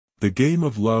The Game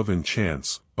of Love and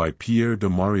Chance, by Pierre de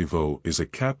Marivaux, is a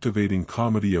captivating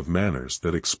comedy of manners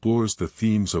that explores the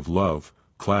themes of love,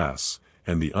 class,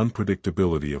 and the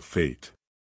unpredictability of fate.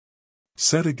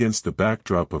 Set against the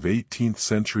backdrop of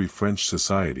 18th-century French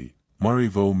society,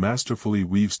 Marivaux masterfully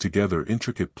weaves together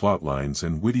intricate plotlines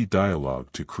and witty dialogue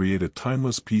to create a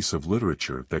timeless piece of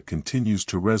literature that continues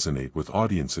to resonate with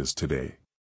audiences today.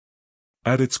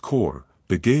 At its core,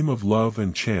 The Game of Love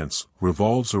and Chance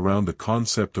revolves around the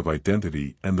concept of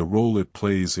identity and the role it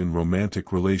plays in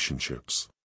romantic relationships.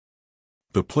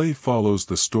 The play follows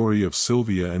the story of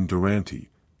Silvia and Dorante,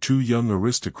 two young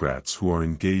aristocrats who are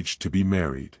engaged to be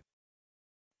married.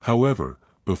 However,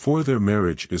 before their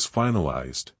marriage is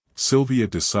finalized, Silvia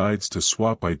decides to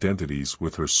swap identities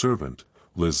with her servant,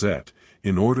 Lisette,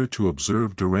 in order to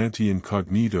observe Dorante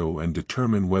incognito and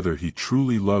determine whether he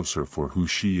truly loves her for who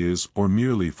she is or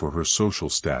merely for her social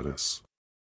status.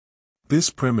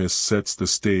 This premise sets the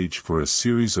stage for a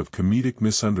series of comedic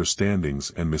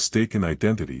misunderstandings and mistaken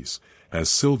identities, as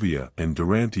Silvia and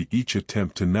Dorante each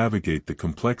attempt to navigate the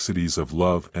complexities of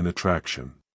love and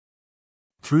attraction.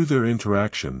 Through their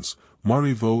interactions,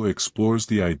 Marivaux explores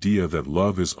the idea that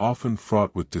love is often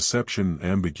fraught with deception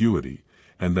and ambiguity,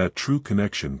 and that true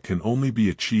connection can only be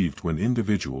achieved when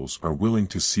individuals are willing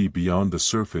to see beyond the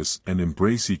surface and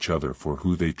embrace each other for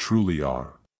who they truly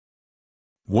are.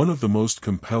 One of the most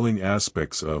compelling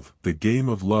aspects of The Game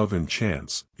of Love and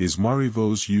Chance is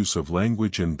Marivaux's use of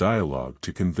language and dialogue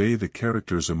to convey the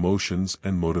characters' emotions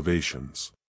and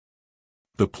motivations.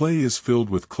 The play is filled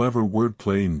with clever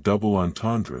wordplay and double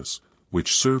entendres,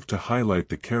 which serve to highlight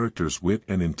the characters' wit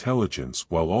and intelligence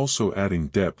while also adding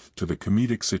depth to the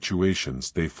comedic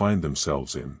situations they find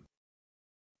themselves in.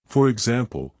 For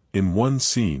example, in one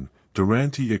scene,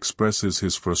 Dorante expresses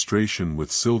his frustration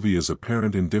with Silvia's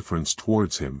apparent indifference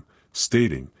towards him,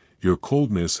 stating, "Your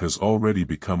coldness has already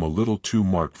become a little too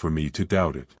marked for me to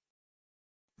doubt it."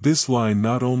 This line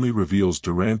not only reveals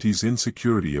Dorante's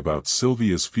insecurity about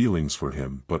Silvia's feelings for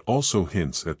him but also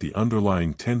hints at the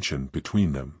underlying tension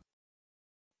between them.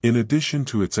 In addition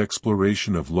to its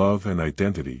exploration of love and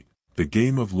identity, The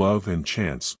Game of Love and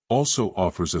Chance also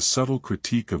offers a subtle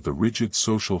critique of the rigid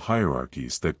social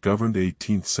hierarchies that governed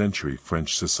 18th-century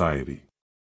French society.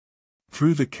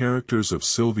 Through the characters of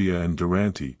Silvia and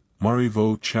Dorante,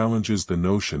 Marivaux challenges the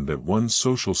notion that one's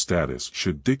social status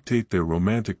should dictate their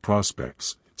romantic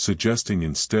prospects, suggesting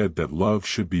instead that love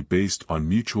should be based on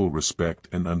mutual respect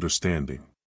and understanding.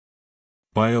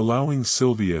 By allowing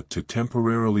Silvia to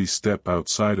temporarily step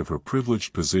outside of her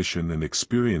privileged position and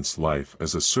experience life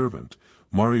as a servant,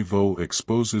 Marivaux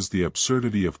exposes the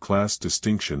absurdity of class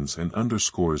distinctions and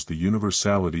underscores the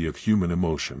universality of human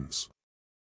emotions.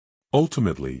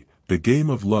 Ultimately, The Game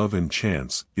of Love and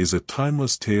Chance is a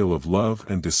timeless tale of love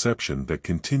and deception that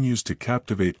continues to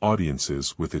captivate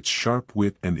audiences with its sharp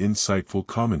wit and insightful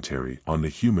commentary on the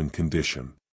human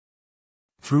condition.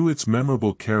 Through its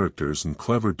memorable characters and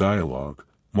clever dialogue,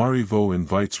 Marivaux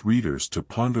invites readers to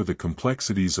ponder the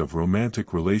complexities of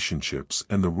romantic relationships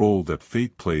and the role that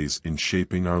fate plays in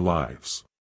shaping our lives.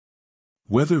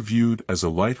 Whether viewed as a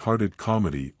light-hearted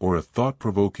comedy or a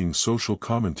thought-provoking social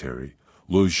commentary,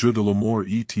 Le Jeu de l'amour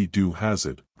et du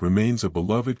hasard remains a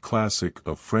beloved classic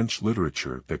of French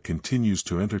literature that continues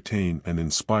to entertain and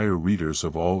inspire readers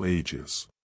of all ages.